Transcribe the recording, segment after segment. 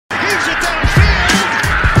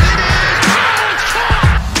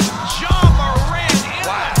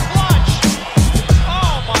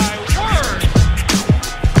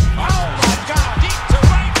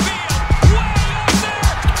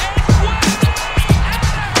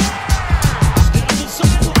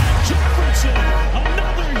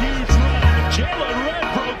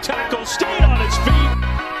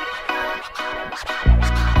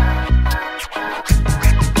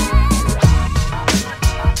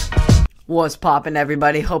What's poppin',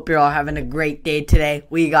 everybody? Hope you're all having a great day today.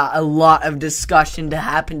 We got a lot of discussion to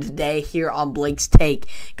happen today here on Blake's Take.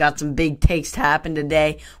 Got some big takes to happen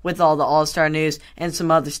today with all the All-Star news and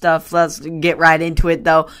some other stuff. Let's get right into it,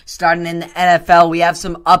 though. Starting in the NFL, we have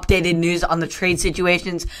some updated news on the trade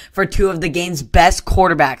situations for two of the game's best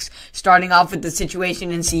quarterbacks. Starting off with the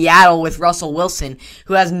situation in Seattle with Russell Wilson,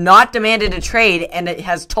 who has not demanded a trade and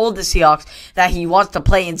has told the Seahawks that he wants to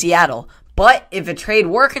play in Seattle. But if a trade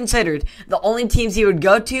were considered, the only teams he would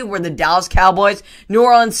go to were the Dallas Cowboys, New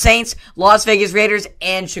Orleans Saints, Las Vegas Raiders,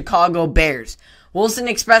 and Chicago Bears. Wilson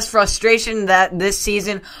expressed frustration that this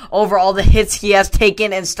season over all the hits he has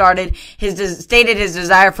taken and stated his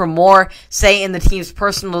desire for more say in the team's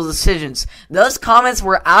personal decisions. Those comments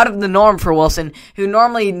were out of the norm for Wilson, who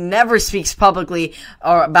normally never speaks publicly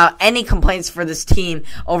or about any complaints for this team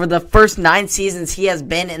over the first 9 seasons he has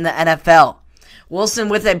been in the NFL. Wilson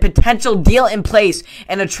with a potential deal in place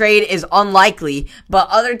and a trade is unlikely, but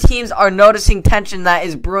other teams are noticing tension that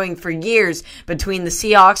is brewing for years between the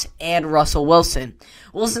Seahawks and Russell Wilson.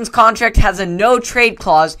 Wilson's contract has a no-trade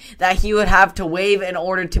clause that he would have to waive in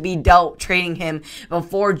order to be dealt trading him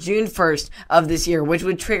before June 1st of this year, which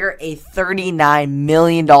would trigger a $39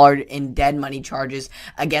 million in dead money charges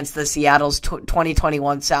against the Seattle's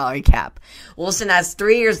 2021 salary cap. Wilson has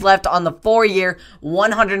 3 years left on the 4-year,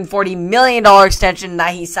 $140 million extension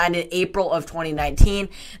that he signed in April of 2019.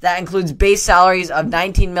 That includes base salaries of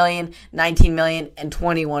 $19 million, $19 million, and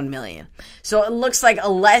 $21 million. So it looks like a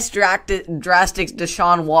less drastic Deshaun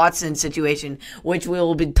Watson situation, which we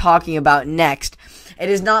will be talking about next. It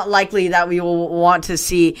is not likely that we will want to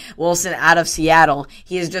see Wilson out of Seattle.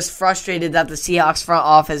 He is just frustrated that the Seahawks front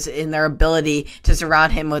office in their ability to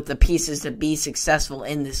surround him with the pieces to be successful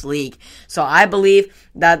in this league. So I believe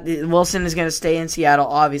that Wilson is going to stay in Seattle,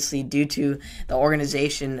 obviously, due to the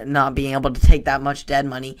organization not being able to take that much dead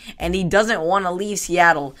money. And he doesn't want to leave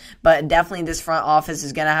Seattle, but definitely this front office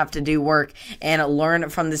is going to have to do work and learn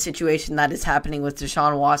from the situation that is happening with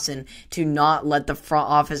Deshaun Watson to not let the front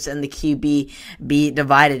office and the QB be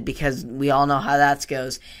divided, because we all know how that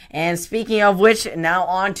goes. And speaking of which, now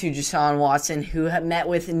on to Deshaun Watson, who had met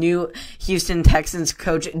with new Houston Texans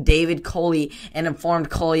coach David Culley and informed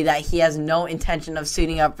Culley that he has no intention of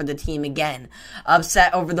suiting up for the team again.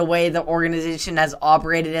 Upset over the way the organization has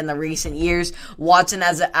operated in the recent years, Watson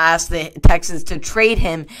has asked the Texans to trade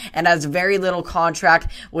him and has very little contact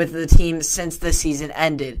with the team since the season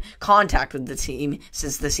ended.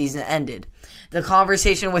 The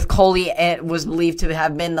conversation with Culley was believed to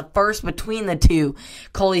have been the first between the two.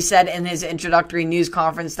 Culley said in his introductory news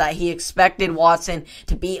conference that he expected Watson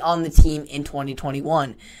to be on the team in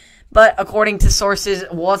 2021. But according to sources,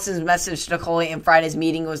 Watson's message to Culley in Friday's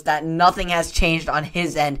meeting was that nothing has changed on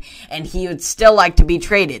his end, and he would still like to be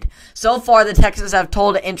traded. So far, the Texans have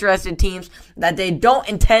told interested teams that they don't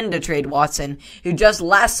intend to trade Watson, who just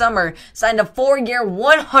last summer signed a 4-year,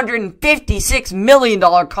 $156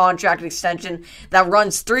 million contract extension that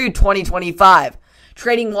runs through 2025.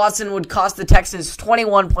 Trading Watson would cost the Texans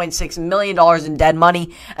 $21.6 million in dead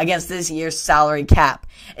money against this year's salary cap.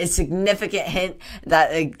 A significant hit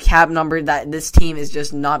that a cap number that this team is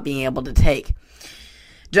just not being able to take.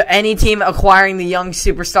 Any team acquiring the young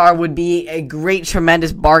superstar would be a great,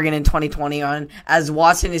 tremendous bargain in 2021, as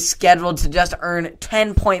Watson is scheduled to just earn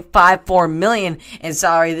 $10.54 million in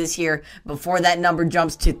salary this year before that number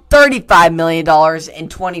jumps to $35 million in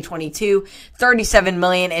 2022, $37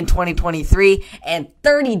 million in 2023, and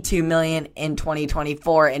 $32 million in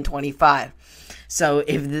 2024 and 25. So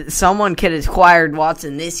if someone could have acquired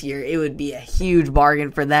Watson this year, it would be a huge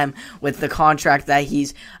bargain for them with the contract that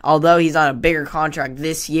although he's on a bigger contract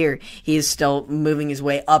this year, he is still moving his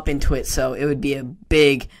way up into it. So it would be a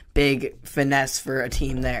big, big finesse for a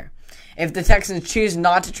team there. If the Texans choose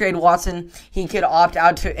not to trade Watson, he could opt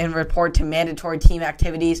out and report to mandatory team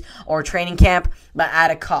activities or training camp, but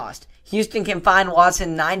at a cost. Houston can fine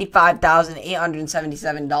Watson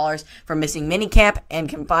 $95,877 for missing minicamp and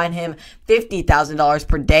can fine him $50,000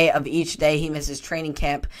 per day of each day he misses training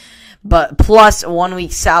camp, but plus a 1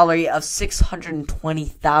 week salary of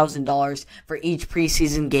 $620,000 for each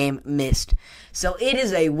preseason game missed. So it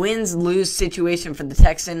is a wins-lose situation for the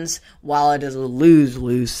Texans, while it is a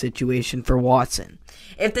lose-lose situation for Watson.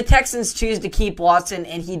 If the Texans choose to keep Watson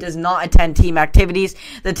and he does not attend team activities,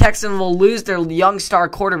 the Texans will lose their young star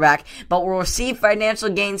quarterback, but will receive financial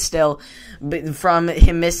gain still from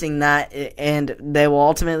him missing that, and they will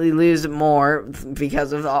ultimately lose more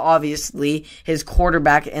because of, obviously, his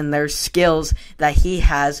quarterback and their skills that he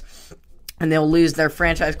has, and they'll lose their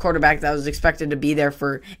franchise quarterback that was expected to be there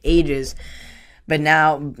for ages. But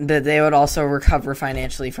now that they would also recover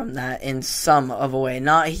financially from that in some of a way.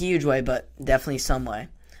 Not a huge way, but definitely some way.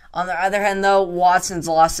 On the other hand, though, Watson's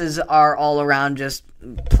losses are all around just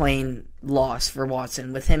plain loss for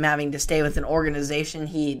Watson, with him having to stay with an organization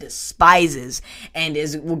he despises and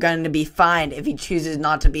is going to be fined if he chooses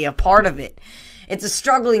not to be a part of it. It's a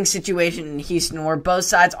struggling situation in Houston where both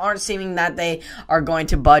sides aren't seeming that they are going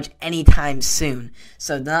to budge anytime soon.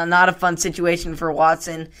 So not a fun situation for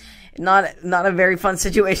Watson. Not a very fun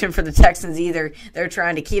situation for the Texans either. They're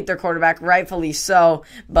trying to keep their quarterback, rightfully so,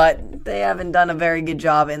 but they haven't done a very good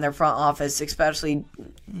job in their front office, especially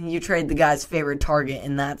you trade the guy's favorite target,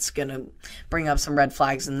 and that's going to bring up some red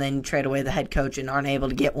flags, and then you trade away the head coach and aren't able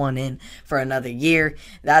to get one in for another year.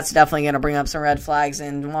 That's definitely going to bring up some red flags,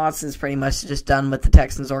 and Watson's pretty much just done with the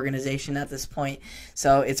Texans organization at this point.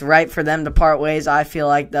 So it's right for them to part ways, I feel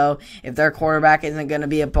like, though. If their quarterback isn't going to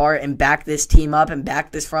be a part and back this team up and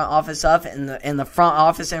back this front office up, and the front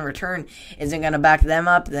office in return isn't going to back them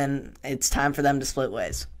up, then it's time for them to split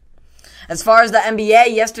ways. As far as the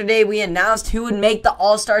NBA, yesterday we announced who would make the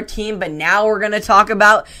All-Star team, but now we're going to talk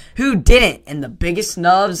about who didn't and the biggest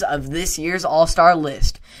snubs of this year's All-Star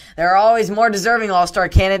list. There are always more deserving All-Star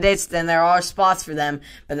candidates than there are spots for them,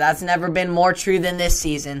 but that's never been more true than this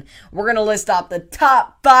season. We're going to list off the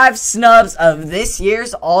top 5 snubs of this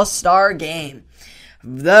year's All-Star game.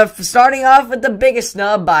 Starting off with the biggest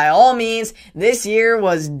snub, by all means, this year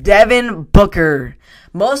was Devin Booker.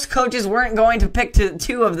 Most coaches weren't going to pick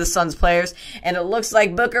two of the Suns players, and it looks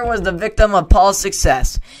like Booker was the victim of Paul's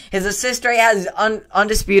success. His assist rate has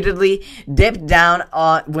undisputedly dipped down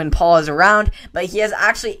when Paul is around, but he has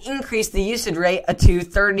actually increased the usage rate to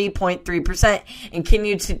 30.3% and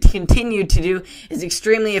continued to do his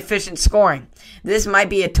extremely efficient scoring. This might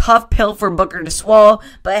be a tough pill for Booker to swallow,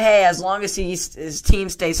 but hey, as long as his team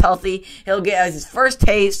stays healthy, he'll get his first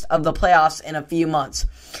taste of the playoffs in a few months.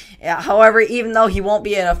 However, even though he won't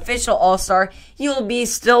be an official All-Star, he will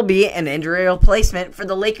still be an injury replacement for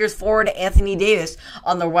the Lakers forward Anthony Davis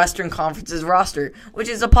on the Western Conference's roster, which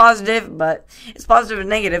is a positive, but it's positive and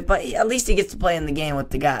negative, but at least he gets to play in the game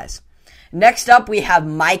with the guys. Next up, we have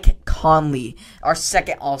Mike Conley, our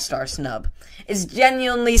second All-Star snub. It's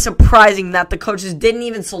genuinely surprising that the coaches didn't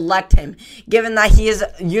even select him, given that he is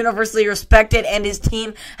universally respected and his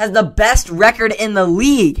team has the best record in the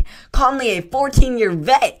league. Conley, a 14-year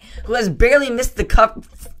vet who has barely missed the cup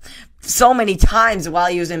so many times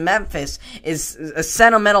while he was in Memphis, is a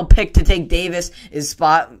sentimental pick to take Davis'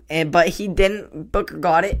 spot, but he didn't. Booker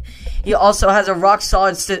got it. He also has a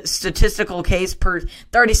rock-solid statistical case per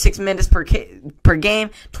 36 minutes per game,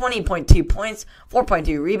 20.2 points,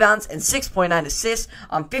 4.2 rebounds, and 6.9 assists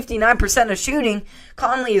on 59% of shooting.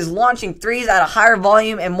 Conley is launching threes at a higher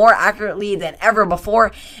volume and more accurately than ever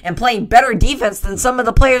before, and playing better defense than some of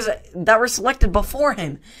the players that were selected before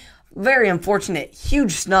him. Very unfortunate.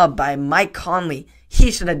 Huge snub by Mike Conley. He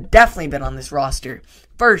should have definitely been on this roster.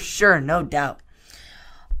 For sure, no doubt.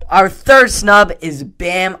 Our third snub is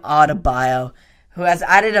Bam Adebayo, who has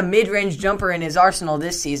added a mid-range jumper in his arsenal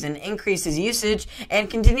this season, increased his usage, and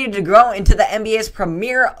continued to grow into the NBA's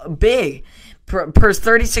premier big. Per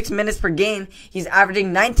 36 minutes per game, he's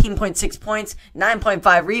averaging 19.6 points,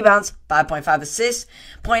 9.5 rebounds, 5.5 assists,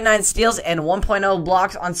 0.9 steals, and 1.0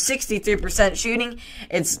 blocks on 63% shooting.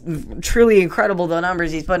 It's truly incredible, the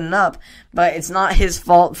numbers he's putting up, but it's not his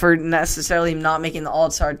fault for necessarily not making the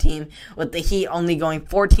All-Star team, with the Heat only going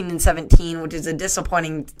 14-17, which is a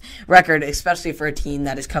disappointing record, especially for a team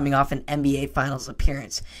that is coming off an NBA Finals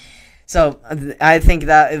appearance. So I think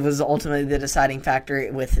that it was ultimately the deciding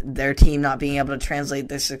factor with their team not being able to translate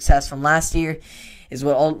their success from last year is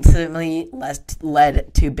what ultimately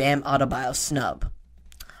led to Bam Adebayo's snub.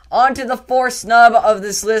 On to the fourth snub of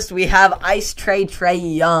this list, we have Ice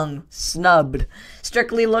Trae Young, snubbed.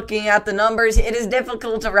 Strictly looking at the numbers, it is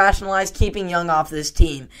difficult to rationalize keeping Young off this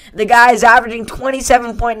team. The guy is averaging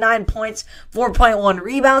 27.9 points, 4.1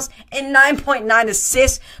 rebounds, and 9.9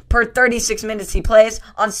 assists per 36 minutes he plays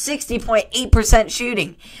on 60.8%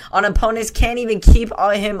 shooting. On opponents can't even keep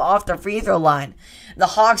him off the free throw line. The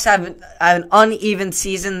Hawks have an uneven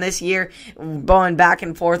season this year, going back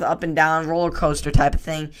and forth, up and down, roller coaster type of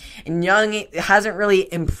thing. And Young hasn't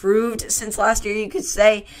really improved since last year, you could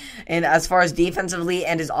say, and as far as defensively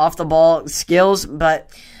and his off-the-ball skills, but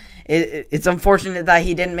it's unfortunate that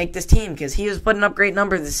he didn't make this team because he was putting up great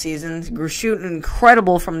numbers this season, shooting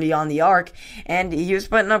incredible from beyond the arc, and he was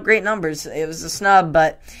putting up great numbers. It was a snub,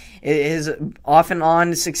 but his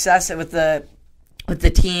off-and-on success with the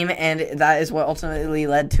team, and that is what ultimately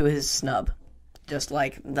led to his snub, just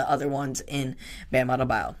like the other ones in Bam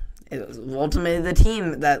Adebayo. It was ultimately the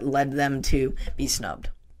team that led them to be snubbed.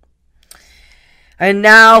 And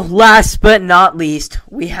now, last but not least,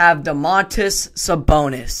 we have Domantas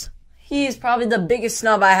Sabonis. He's probably the biggest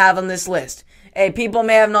snub I have on this list. Hey, people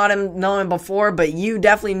may have not known him before, but you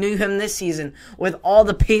definitely knew him this season with all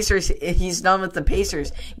the Pacers he's done with the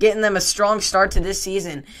Pacers, getting them a strong start to this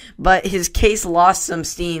season. But his case lost some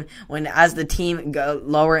steam as the team go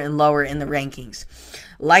lower and lower in the rankings.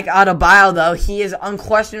 Like Adebayo, though, he has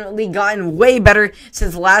unquestionably gotten way better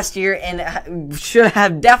since last year and should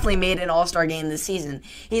have definitely made an All-Star game this season.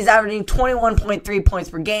 He's averaging 21.3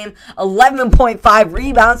 points per game, 11.5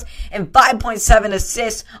 rebounds, and 5.7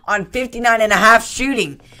 assists on 59.5%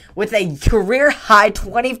 shooting, with a career-high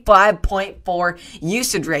 25.4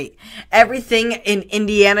 usage rate. Everything in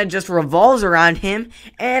Indiana just revolves around him,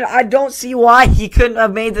 and I don't see why he couldn't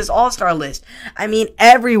have made this All-Star list. I mean,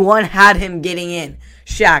 everyone had him getting in.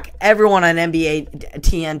 Shaq, everyone on NBA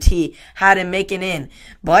TNT had him making in,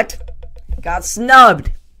 but got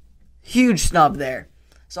snubbed. Huge snub there.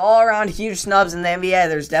 So all around huge snubs in the NBA.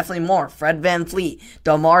 There's definitely more. Fred VanVleet,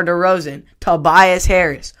 DeMar DeRozan, Tobias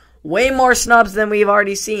Harris. Way more snubs than we've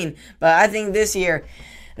already seen. But I think this year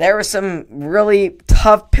there were some really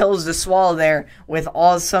tough pills to swallow there with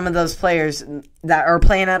some of those players that are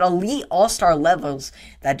playing at elite all-star levels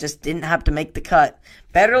that just didn't have to make the cut.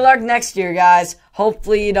 Better luck next year, guys.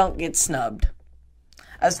 Hopefully you don't get snubbed.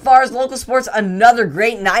 As far as local sports, another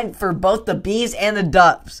great night for both the Bees and the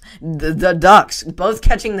Ducks. The Ducks, both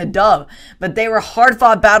catching the dub. But they were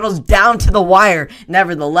hard-fought battles down to the wire,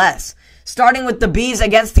 nevertheless. Starting with the Bees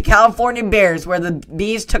against the California Bears, where the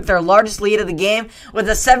Bees took their largest lead of the game with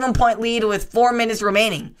a 7-point lead with 4 minutes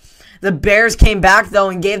remaining. The Bears came back, though,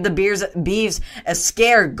 and gave the Bees a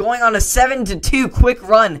scare, going on a 7-2 quick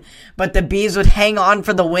run. But the Bees would hang on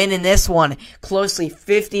for the win in this one, closely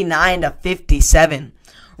 59-57.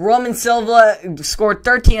 Roman Silva scored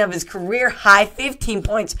 13 of his career-high 15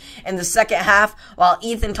 points in the second half, while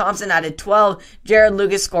Ethan Thompson added 12, Jared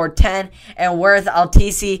Lucas scored 10, and Worth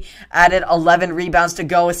Altisi added 11 rebounds to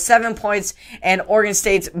go with 7 points, and Oregon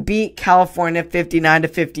State beat California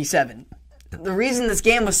 59-57. The reason this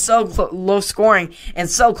game was so low scoring and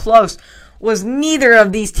so close was neither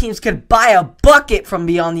of these teams could buy a bucket from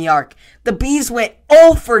beyond the arc. The Bees went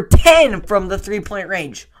 0 for 10 from the three-point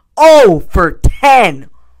range. 0 for 10.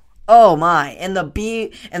 Oh my. And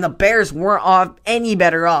the Bears weren't any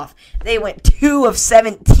better off. They went 2 of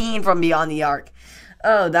 17 from beyond the arc.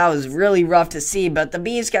 Oh, that was really rough to see, but the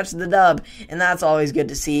Bees catch the dub, and that's always good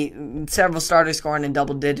to see. Several starters scoring in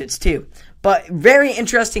double digits, too. But very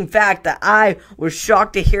interesting fact that I was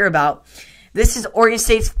shocked to hear about. This is Oregon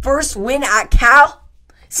State's first win at Cal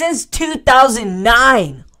since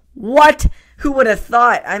 2009. What? Who would have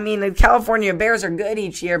thought? I mean, the California Bears are good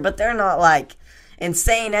each year, but they're not like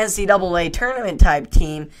insane NCAA tournament type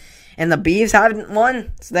team. And the Bees haven't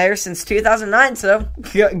won there since 2009, so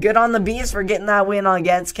good on the Bees for getting that win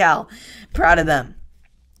against Cal. Proud of them.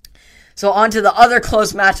 So on to the other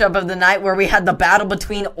close matchup of the night where we had the battle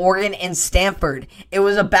between Oregon and Stanford. It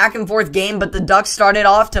was a back and forth game, but the Ducks started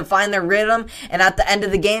off to find their rhythm, and at the end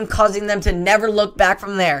of the game, causing them to never look back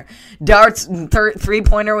from there. Dart's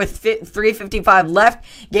three-pointer with 3:55 left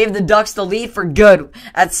gave the Ducks the lead for good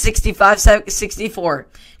at 65-64.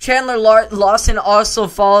 Chandler Lawson also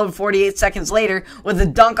followed 48 seconds later with a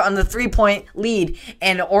dunk on the 3-point lead,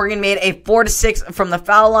 and Oregon made a 4-6 from the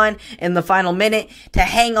foul line in the final minute to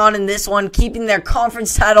hang on in this one, keeping their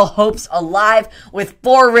conference title hopes alive with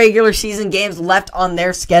 4 regular season games left on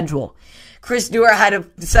their schedule. Chris Dewar had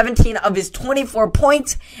 17 of his 24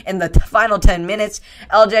 points in the final 10 minutes.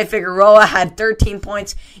 LJ Figueroa had 13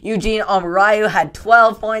 points. Eugene Amarayu had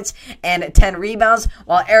 12 points and 10 rebounds,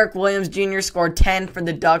 while Eric Williams Jr. scored 10 for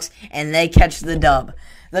the Ducks, and they catch the dub.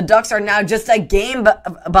 The Ducks are now just a game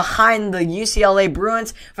behind the UCLA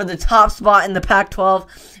Bruins for the top spot in the Pac-12.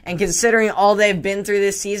 And considering all they've been through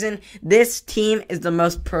this season, this team is the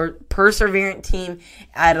most perseverant team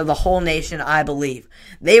out of the whole nation, I believe.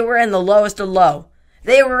 They were in the lowest of low.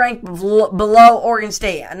 They were ranked below Oregon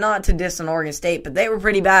State. Not to diss on Oregon State, but they were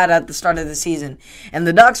pretty bad at the start of the season. And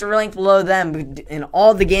the Ducks were ranked below them in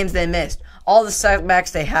all the games they missed. All the setbacks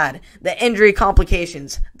they had, the injury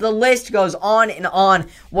complications. The list goes on and on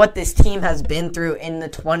what this team has been through in the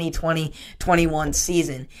 2020-21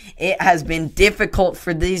 season. It has been difficult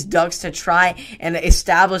for these Ducks to try and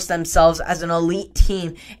establish themselves as an elite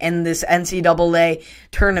team in this NCAA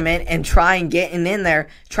tournament and try and get in there,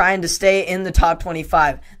 trying to stay in the top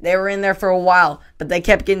 25. They were in there for a while, but they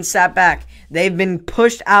kept getting sat back. They've been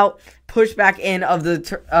pushed out pushed back in of the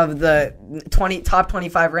top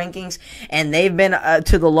 25 rankings, and they've been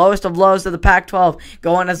to the lowest of lows of the Pac-12,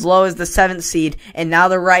 going as low as the 7th seed, and now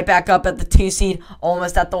they're right back up at the 2 seed,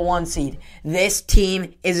 almost at the 1 seed. This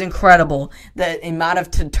team is incredible. The amount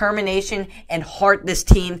of determination and heart this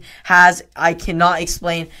team has, I cannot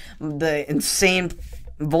explain. The insane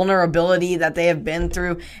vulnerability that they have been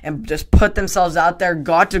through and just put themselves out there,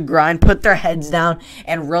 got to grind, put their heads down,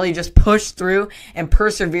 and really just push through and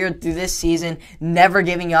persevered through this season, never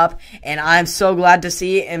giving up. And I'm so glad to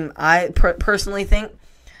see, and I personally think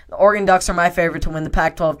the Oregon Ducks are my favorite to win the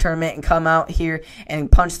Pac-12 tournament and come out here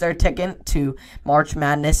and punch their ticket to March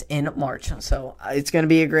Madness in March. So it's going to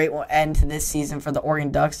be a great end to this season for the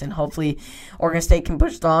Oregon Ducks, and hopefully Oregon State can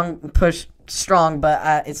push strong,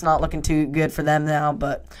 but it's not looking too good for them now.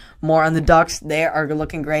 But more on the Ducks. They are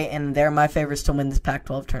looking great, and they're my favorites to win this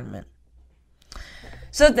Pac-12 tournament.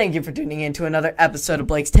 So thank you for tuning in to another episode of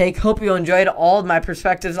Blake's Take. Hope you enjoyed all of my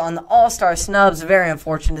perspectives on the All-Star snubs. Very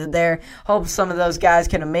unfortunate there. Hope some of those guys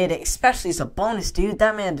could have made it, especially Sabonis, dude.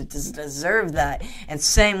 That man deserved that. And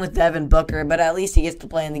same with Devin Booker, but at least he gets to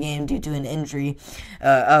play in the game due to an injury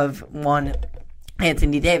of one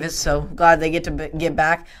Anthony Davis, so glad they get to get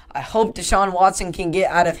back. I hope Deshaun Watson can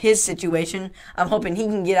get out of his situation. I'm hoping he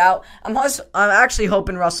can get out. I'm actually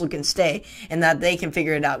hoping Russell can stay and that they can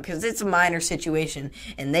figure it out, because it's a minor situation,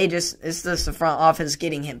 and it's just the front office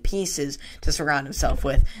getting him pieces to surround himself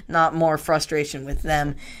with, not more frustration with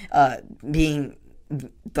them being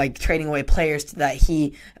like trading away players that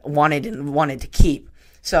he wanted to keep.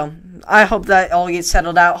 So I hope that all gets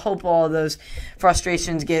settled out. Hope all of those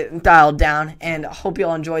frustrations get dialed down, and hope you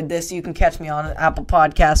all enjoyed this. You can catch me on Apple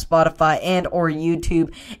Podcasts, Spotify, and or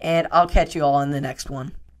YouTube, and I'll catch you all in the next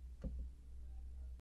one.